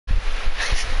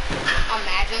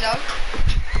Imagine though.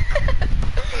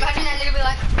 Imagine that nigga be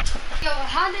like, yo,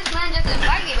 how did this man just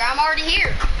invite me, bro? I'm already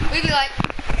here. We'd be like,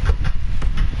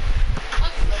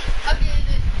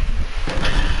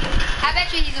 I bet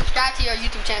you he subscribed to your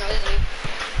YouTube channel, isn't he?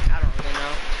 I don't really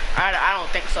know. I don't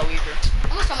think so either.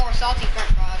 I want some more salty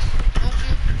french fries, don't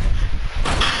you?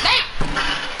 Bam!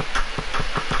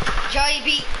 Joey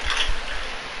beat.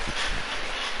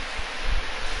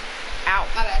 Ow.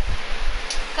 My bad.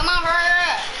 Come on, bro.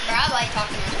 Bro, I like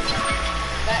talking to him.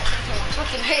 That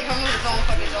fucking hate him with his own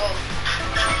fucking soul.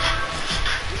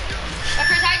 But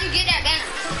Chris, how'd you get that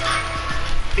banner?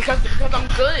 Because I'm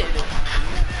good.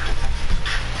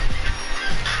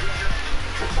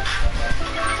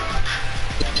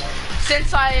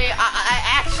 Since I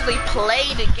actually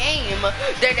played the game,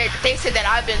 they said that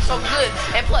I've been so good.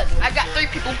 And plus, I got 2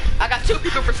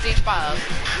 people for Stage 5.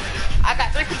 I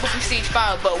got 3 people for Stage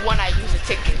 5, but one I used a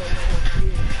ticket.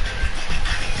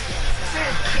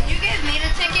 Can you give me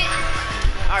the ticket?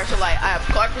 Alright, so like, I have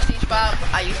Clark for Stage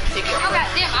 5, I used the ticket. Oh god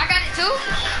damn, I got it too?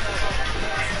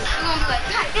 You're gonna be like,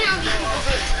 god damn, these people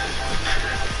good.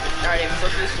 Alright,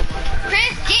 so this one.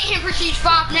 Chris, get him for Stage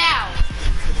 5 now.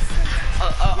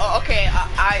 Okay,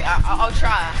 I'll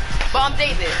try. But I'm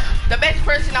David. The best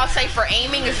person I'll say for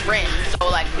aiming is Ren. So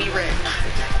like, be Ren.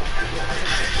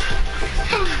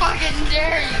 How fucking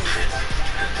dare you?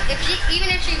 Even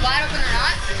if she's wide open or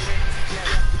not?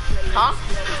 Huh?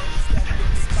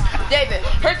 David,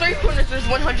 her 3-pointers is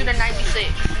 196.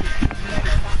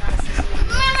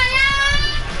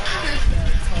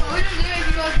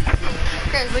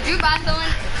 Chris, would you buy someone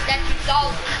that you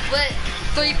saw with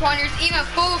 3-pointers, even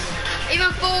full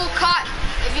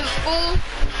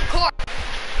court,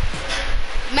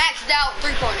 maxed out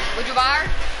 3-pointers? Would you buy her?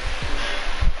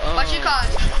 What she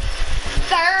cost?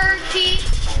 100,000.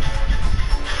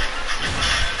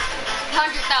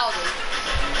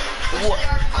 What?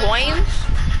 Coins?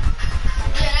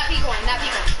 Yeah, not P-coin, not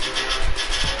P-coin.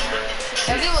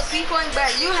 If it was P-coin, bro,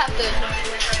 you have to.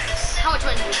 How much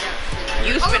money do you have?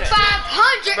 You Over spend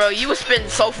 500. Bro, you would spend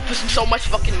so much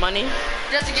fucking money.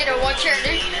 Just to get a one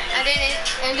character,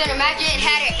 and then imagine it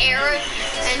had an error,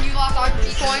 and you lost all your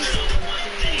P-coins.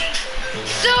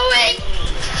 Do it.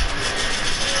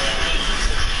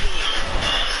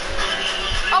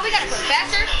 Oh, we got a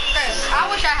professor? I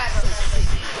wish I had a professor.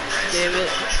 Damn it.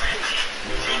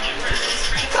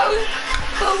 Boom.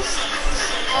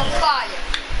 On fire.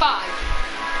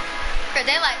 Cause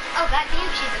they're like, oh goddamn,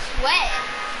 she's a sweat.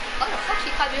 What the fuck she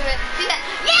called me with? She's like,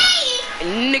 yay!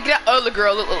 Nigga, that other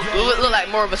girl look like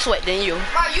more of a sweat than you.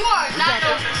 Bro, you are not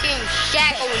no fucking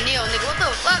Shaq O'Neal, nigga. What the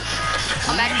fuck?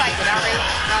 I'm mad if I did already.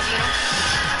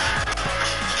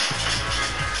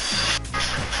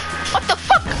 What the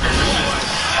fuck?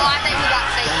 Oh, I think we got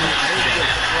safe.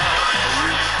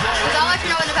 Cause I'll let you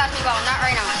know when to pass me ball, not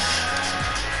right now.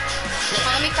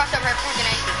 Well, let me cross up her fucking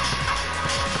ankle.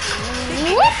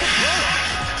 Whoop.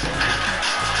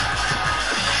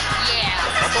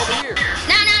 Yeah. Up over here.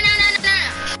 No.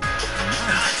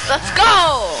 Let's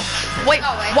go. Wait,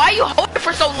 Oh, wait. why are you holding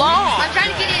for so long? I'm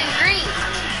trying to get it in green.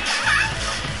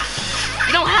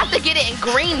 You don't have to get it in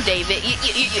green, David. You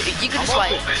can just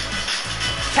like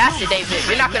pass it, David.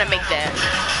 You're not gonna make that.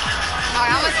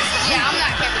 Alright, I'm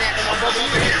not camping that no more.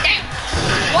 Damn.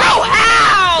 Bro,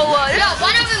 how? No,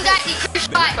 one of them got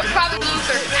decreased shot. Probably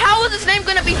Luther. How is his name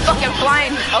gonna be fucking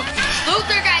flying? Okay.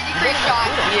 Luther got decreased shot.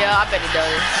 Yeah, I bet he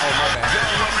does. Oh, my bad.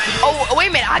 Oh, wait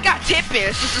a minute. I got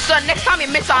tipping. So next time you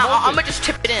miss, I'm gonna just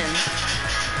tip it in.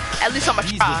 At least I'm gonna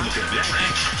try.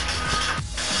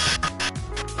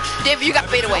 David, you got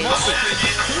fadeaways.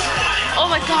 Oh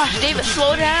my gosh, David,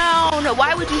 slow down.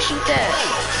 Why would you shoot that?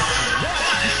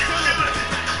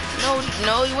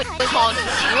 No, you ain't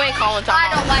calling time I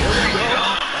out. don't like it.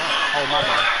 Oh, my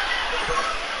bad.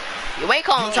 You ain't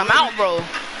calling time out, bro.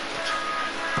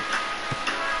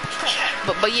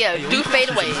 But yeah, do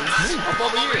fadeaways. Up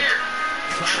over here.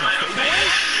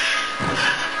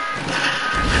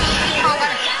 Oh,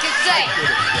 what did you say?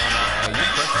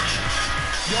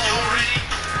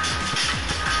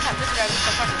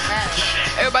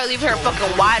 Everybody leave her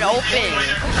fucking wide open.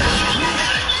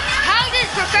 How is this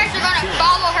professor gonna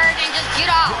follow her and just get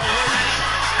off?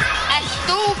 That's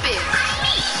stupid.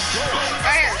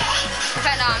 Right here.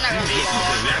 Okay, no, I'm not gonna do that.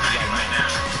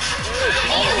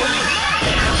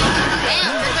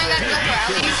 Damn, this ain't gotta go for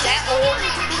at least that old.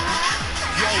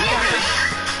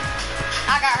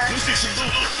 I got her.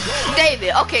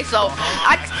 David, okay, so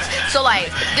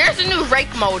like there's a new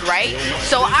rake mode, right?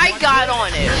 So I got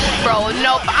on it, bro.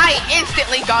 Nope, I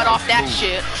instantly got off that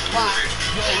shit. Why?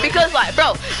 Because like,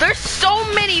 bro, there's so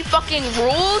many fucking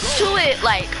rules to it.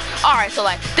 Like All right, so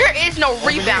like there is no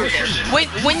rebounding.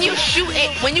 When you shoot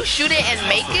it and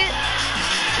make it.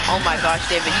 Oh my gosh,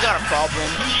 David, you got a problem.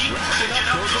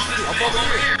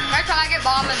 Every time I get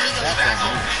bomb immediately.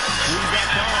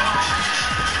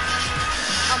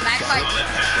 Oh, max fight.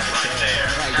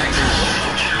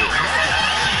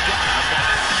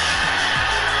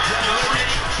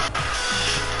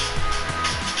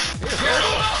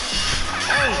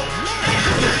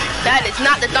 That is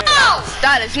not the dunk. No!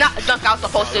 That is not the dunk I was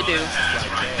supposed to do.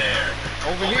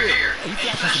 Over here. He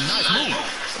got some nice moves.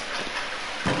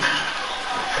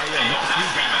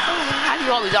 How do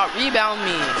you always out rebound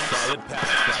me?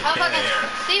 How fucking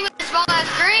see with this small ass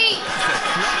screen?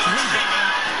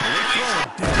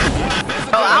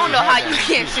 Bro, I don't know how you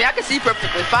can't see. I can see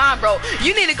perfectly fine, bro.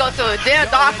 You need to go to a damn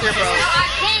doctor, bro. No, I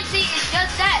can't see. It's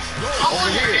just that. I'm on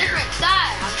a different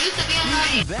side. I'm used to being on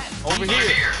the Over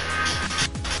here.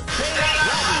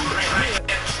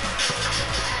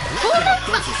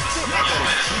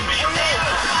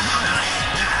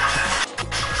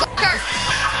 Booker.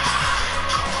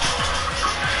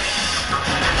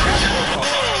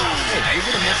 Hey, you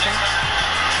gonna miss him?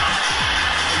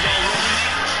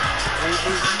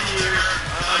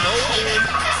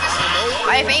 I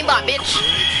have aimbot, bitch.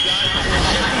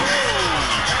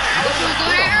 What you was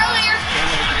doing that earlier?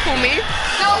 Who, me?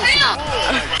 No, him.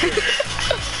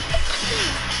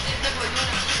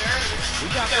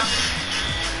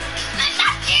 I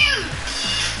got you.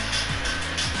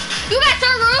 You got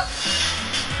server?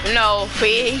 No,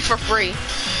 he's for free.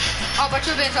 Oh, but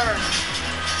you've been server.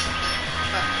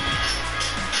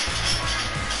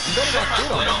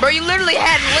 Bro, you literally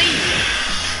had lead.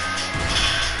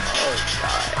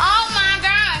 Oh my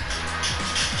god.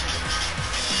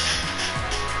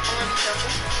 I'm gonna be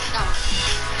careful. No.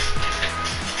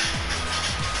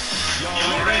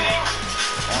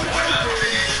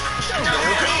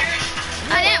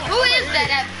 I didn't. Who is that?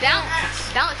 That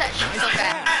bounce that shit so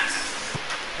fast.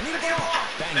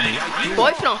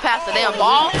 Boy, if you don't pass the damn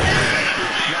ball.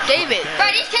 David. Bro,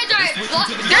 these kids are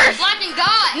they're blocking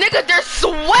God. Nigga, they're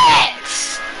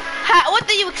sweats. What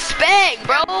do you expect,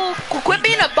 bro? Quit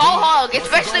being a ball hog,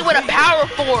 especially with a power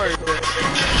forward.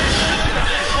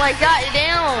 Like,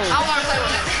 goddamn. I want to play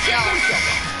with him.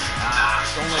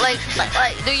 Like,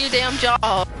 do your damn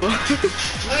job.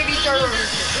 Let me be server.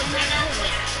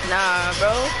 Nah,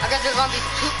 bro. I guess there's gonna be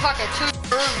two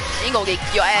rooms. You gonna get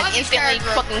your ass instantly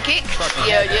fucking kicked.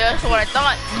 Yeah, that's what I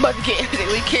thought. About to get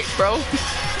instantly kicked, bro.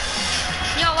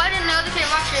 Yo, I didn't know they could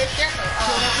watch your shit.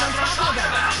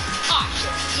 Oh,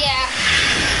 shit. Yeah.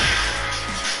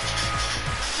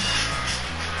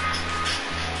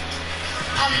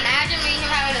 Imagine me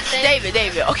having to say.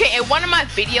 David. Okay, in one of my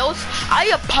videos,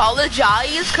 I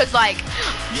apologize because like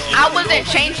I wasn't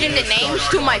changing the names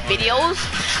to my videos,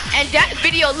 and that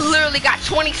video literally got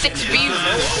 26 views.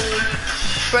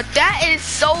 But that is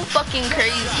so fucking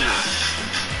crazy.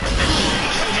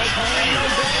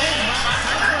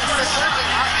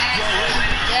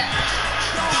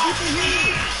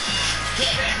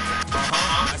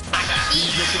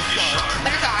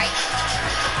 But it's alright.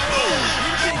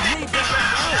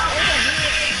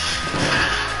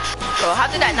 Bro, how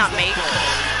did that not make?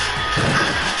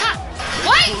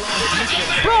 What?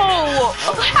 Bro,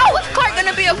 how is Clark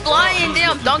gonna be a flying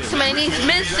damn dunk man? He's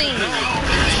missing.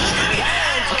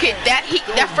 Okay, that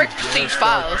freaks prestige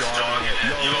 5.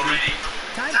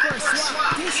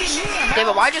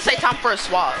 David, why'd you say time for a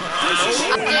swap?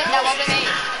 That wasn't me.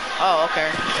 Oh, okay.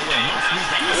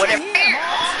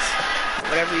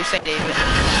 Whatever you say, David.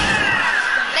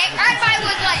 Everybody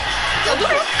was like, yo, who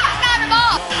the fuck got the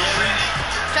ball?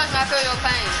 Trust me, I feel your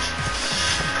pain.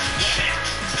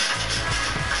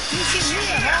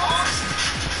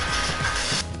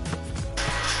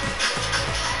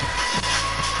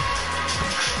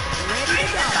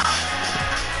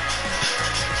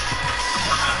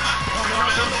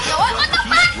 Yo, what the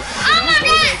fuck? Oh my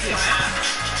god!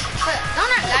 Don't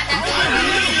that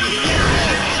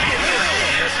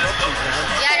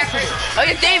yeah, they're free. Oh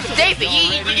yeah, David,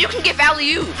 you can get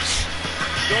alley-oops.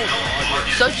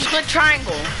 So just click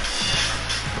triangle.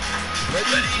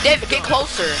 David, get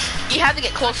closer. You have to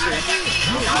get closer.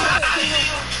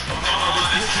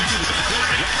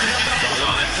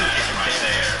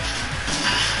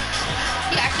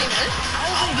 He actually missed?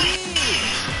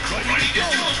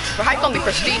 But how you gonna be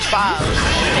prestige 5?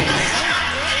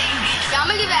 Yeah, I'm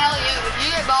gonna give it alley-oop. If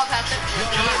you get ball past it,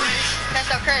 that's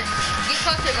up Chris. Get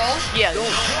close to goal. Yeah.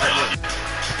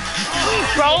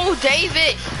 Bro,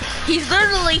 David, he's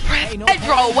literally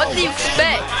Pedro. What do you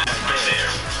expect? I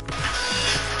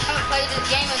haven't played this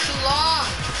game in too long.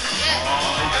 Yeah.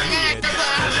 And then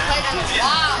I haven't played in a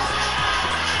while.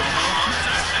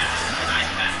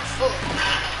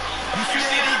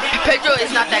 Pedro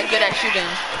is not that good at shooting. I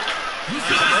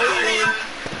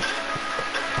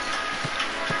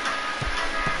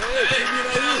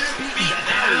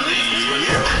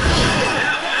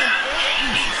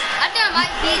think I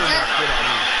might be just.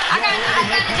 I got a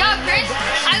job, Chris.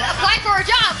 I applied for a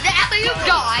job. The alley-oop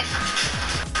job.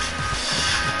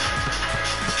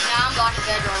 Yeah, I'm blocking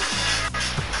bedroom.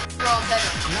 Roll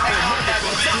bedroom.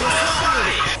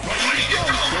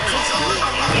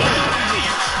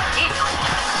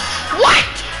 What?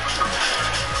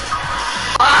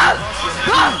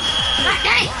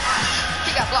 Dang!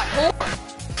 She got blocked.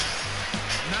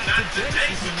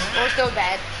 Or so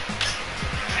bad.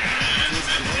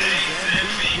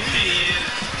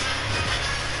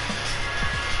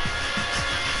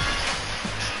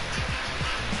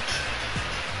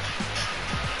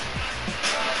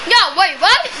 Yo, wait,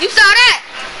 what? You saw that?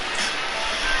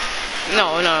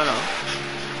 No.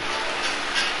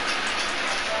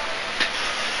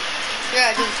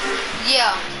 Yeah,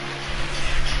 yeah.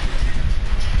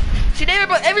 See,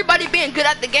 everybody being good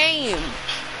at the game.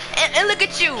 And look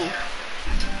at you.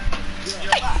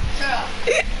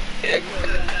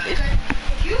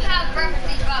 You have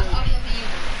references about audio to you.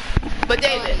 But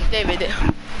David,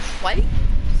 why you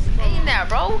saying that,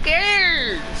 bro? Who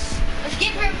cares? Let's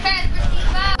get rid of fast for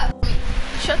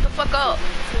Shut the fuck up.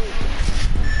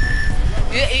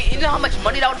 You know how much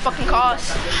money that would fucking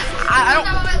cost? I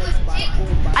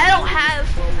don't have.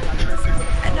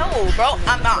 No, bro.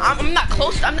 I'm not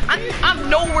close. I'm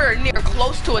nowhere near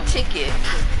close to a ticket.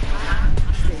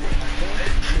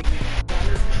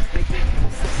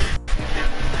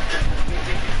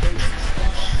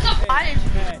 Why did you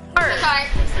start?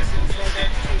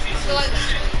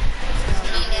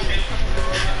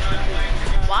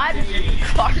 Why did you be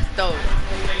Clark though?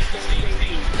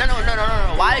 No.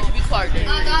 Why did you be Clark then?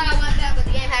 I thought I went back, but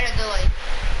the game had a delay.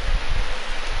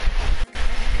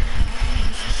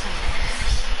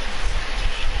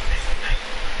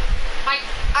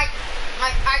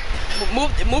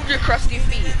 Move your crusty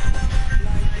feet.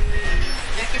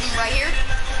 That could be right here.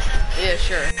 Yeah,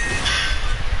 sure.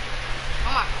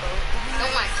 Oh my clothes.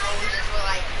 Don't my clothes just were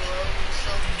like clothes.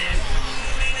 So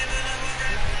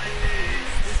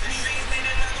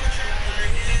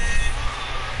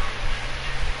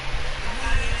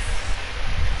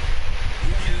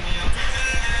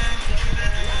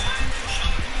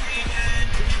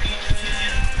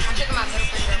I'm checking my middle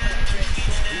finger.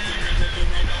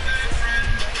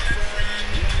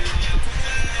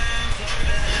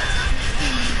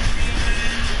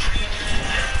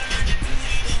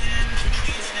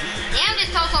 Damn,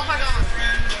 this toast so fucking long.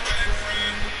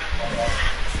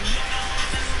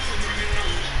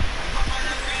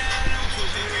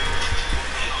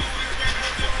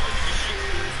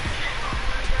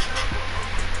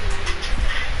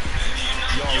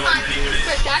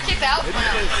 Chris, can I chip out? Or no?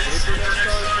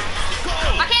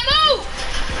 I can't move!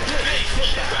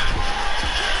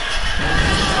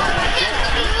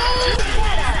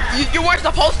 You weren't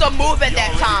supposed to move at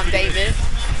that time, David.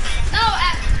 No,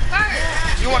 at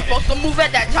first. You weren't supposed to move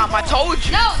at that time. I told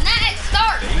you. No, not at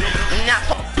start. You're not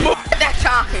supposed to move at that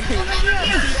time.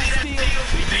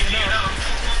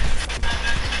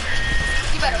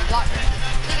 You better block it.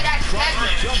 Look at that.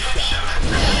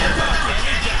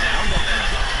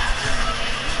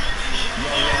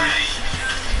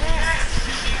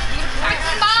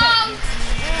 Bomb!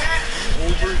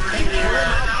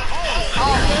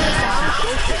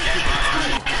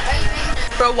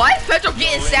 Bro, why is Pedro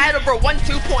getting sad over one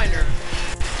 2-pointer?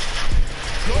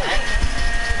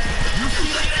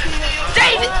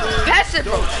 David! Pass it,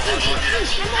 bro.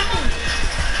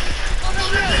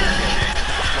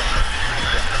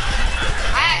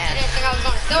 I actually didn't think I was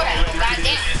going to steal that.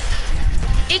 Goddamn.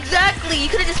 Exactly. You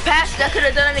could have just passed it. I could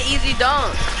have done an easy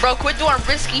dunk. Bro, quit doing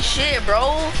risky shit,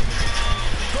 bro.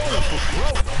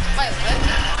 Wait, what?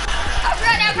 I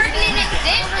forgot that person didn't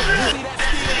exist.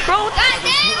 Bro,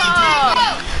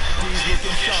 Goddamn!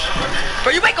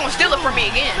 Bro, you ain't gonna steal it from me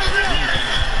again.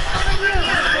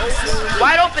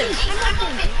 Wide open.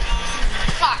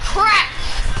 Oh, crap!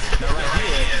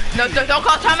 No, don't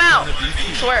call timeout.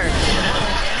 I swear.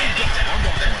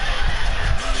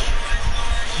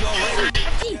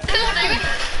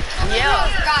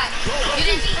 Yeah. God, you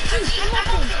didn't.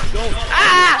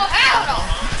 Ah! Oh, hell no!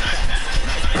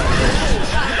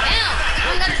 Damn,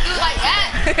 I'm gonna do like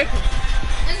that.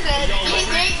 This is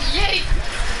yeet.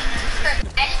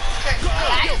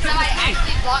 Somebody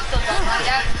actually blocked the ball like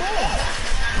that.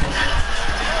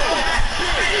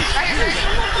 Right here.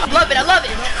 I love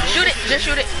it. Shoot it, just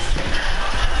shoot it.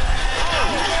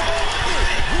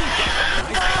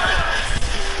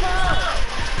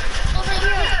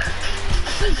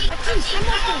 Why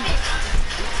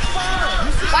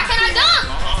can't I dunk?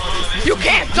 You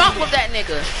can't dunk with that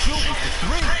nigga.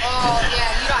 Oh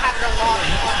yeah, you don't have to walk.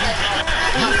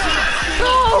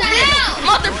 No,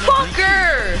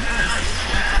 motherfucker.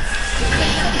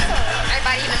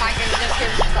 Everybody in the mic is just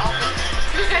here with the offense.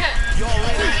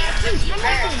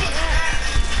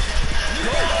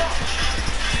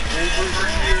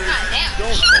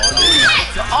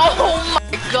 Oh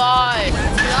my god.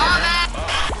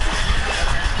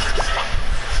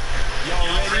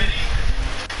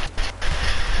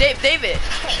 David.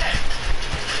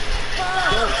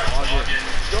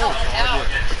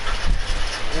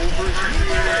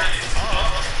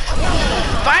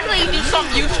 Finally, you do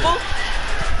something useful.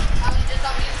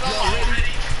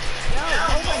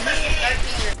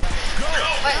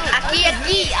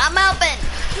 Aquí, I'm open.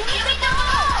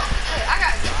 I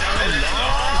got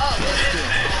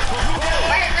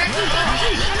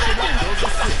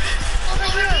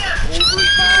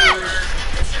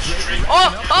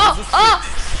Oh!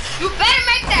 You better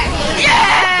make that.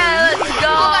 Yeah, let's go.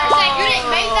 You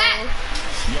didn't make that.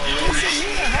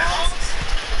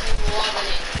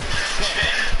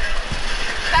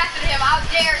 Faster than him. I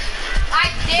dare you.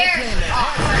 I dare you.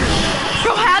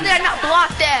 Bro, how did I not block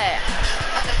that?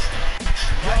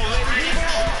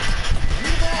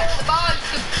 The ball is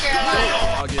super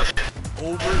Carolina.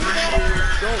 Over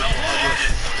here.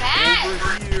 Pass.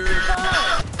 Over here.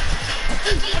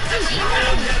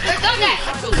 There's no net.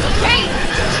 Great.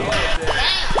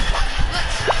 Damn.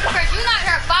 Look, Chris, you're not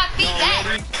here 5 feet back.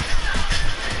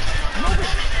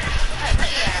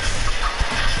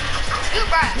 You,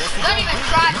 bro, don't even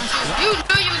try to shoot. You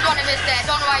knew you was gonna miss that.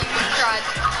 Don't know why you even tried.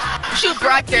 Shoot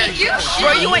right there.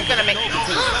 Bro, you ain't gonna make it.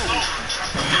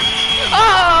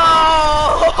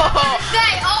 Oh!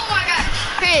 Say, oh my god.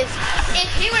 Chris, if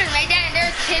he would have made that and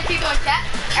there's 10 people in chat,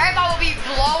 everybody would be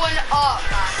blowing up.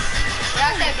 When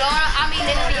I say blowing up, I mean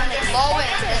they would be blowing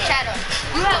the chat up.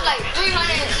 You have like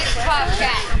 365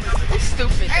 chat. You're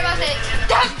stupid. Everybody say,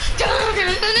 dun, dun,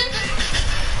 dun.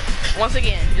 Once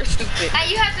again, you're stupid.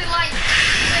 And you have to like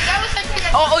that was such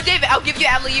a Oh, David, I'll give you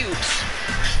alley-oops.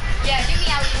 yeah, give me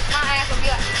out. My ass will be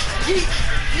like, yeet,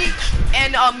 yeet.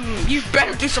 And you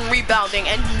better do some rebounding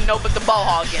and no but the ball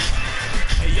hogging.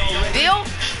 Deal?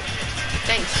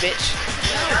 Thanks, bitch.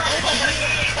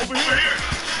 Over here.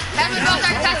 Have me go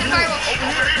start attacking fireball.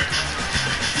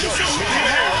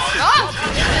 Oh!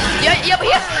 Yeah, but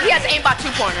he has aimbot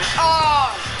 2-pointers.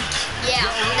 Oh! Yeah,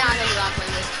 now I know you're gonna play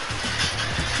this.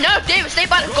 No, David, stay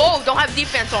by the goal. Don't have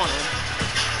defense on him.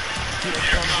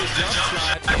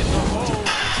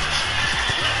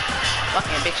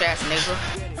 Fucking bitch ass nigga.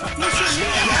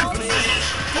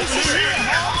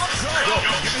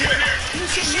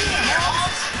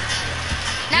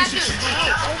 Now shoot.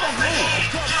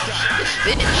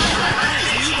 Bitch.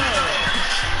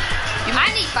 I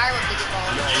need fireworks to get ball.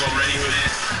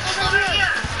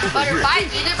 But if I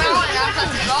do the ball and I'm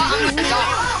touching the ball, I'm gonna go.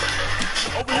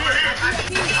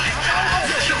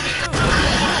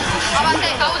 I'm about to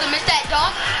say, if I would have missed that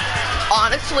dunk,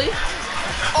 Honestly.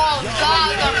 oh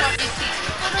god, I'm gonna punch his teeth.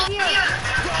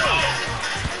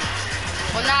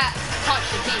 Well, not punch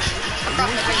the teeth. I'm from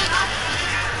the teeth.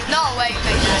 No way,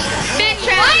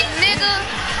 bitch ass nigga.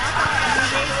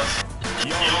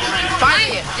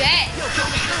 Find it. Dead.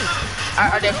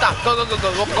 Alright, there, stop. Go by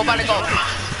the goal.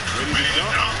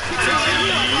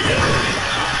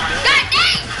 God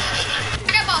dang!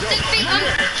 That ball 6 feet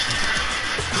under.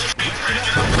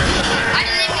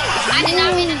 I did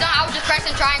not mean to dunk. I was just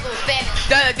pressing triangle spamming.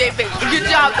 David, good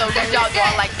job though. Good job though.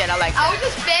 I like that. I was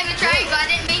just spamming triangle. I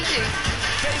didn't mean to.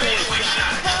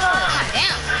 God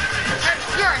damn.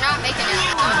 You are not making it.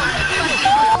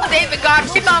 David got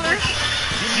rebounder.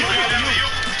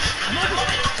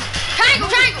 Triangle.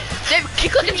 David,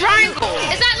 keep clicking triangle.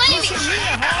 It's not letting me.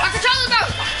 My controller's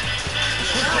broke.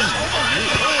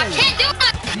 I can't do it.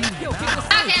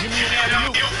 I can.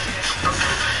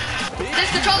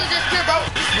 This controller's just pure broke.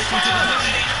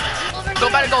 Go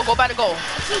by the goal.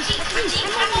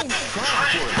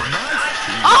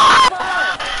 Oh!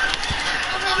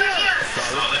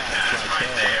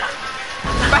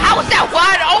 But how was that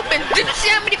wide open? Did you see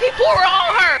how many people were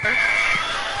on her?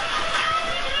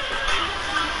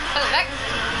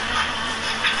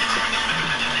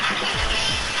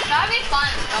 That'd be fun,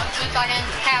 though, since I can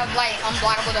have, like,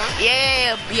 unblockable dunk.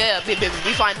 Yeah,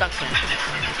 we find Duncan.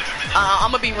 I'm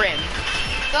gonna be Ren.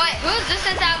 So, wait, who's this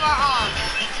since our,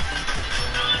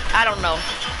 I don't know.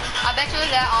 I bet you it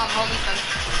was that, homie son.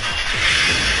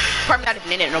 Probably not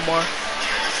even in it no more.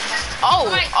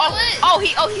 Oh,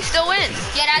 he's still in.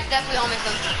 Yeah, that's definitely homie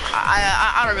son.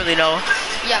 I don't really know.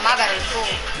 Yeah, my bad, it's cool.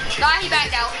 Nah, he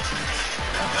backed out.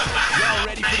 Y'all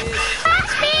ready for this?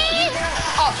 Pass me!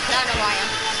 Oh, now I know who I am.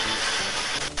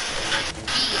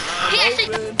 He actually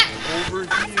Over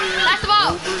here. pass the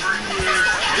ball. Over here.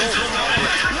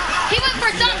 He went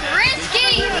for something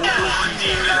risky. Over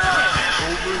here.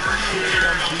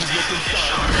 Please look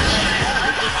inside.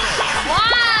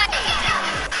 Why?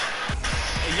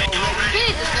 Hey, y'all ready? He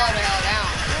needs to slow the hell down.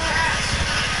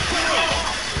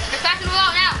 Just passing the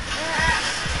ball now.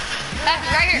 Pass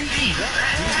me right here.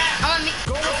 I'm gonna meet.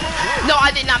 No,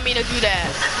 I did not mean to do that.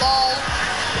 Lol.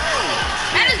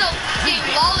 That is a fucking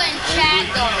lol in chat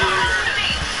though.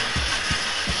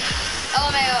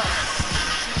 LMAO.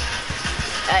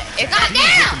 God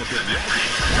damn!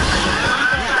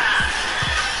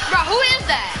 Bro, who is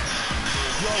that?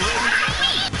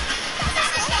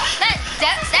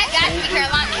 That guy from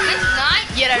Carolina. It's not.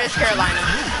 Yeah, that is Carolina.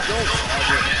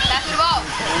 Pass me the ball.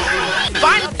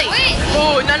 Finally. Wait.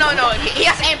 Oh, no. He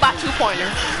has aimed by 2-pointer.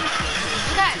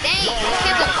 God dang. This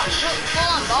kid's a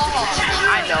full-on ball hog.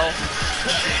 I know.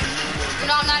 You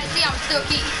know I'm not a C, I'm still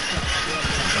key.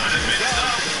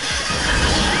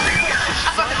 I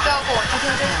fucking fell for it.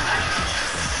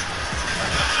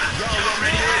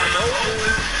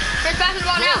 Chris, pass me the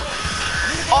ball now.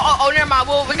 Oh, never mind.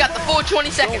 Well, we got the full 20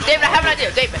 seconds. David, I have an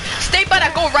idea. David, stay by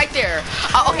that goal right there.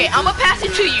 Okay, I'm gonna pass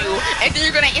it to you, and then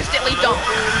you're gonna instantly dunk.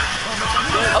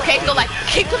 Okay, so like,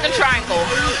 keep clicking triangle.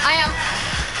 I am.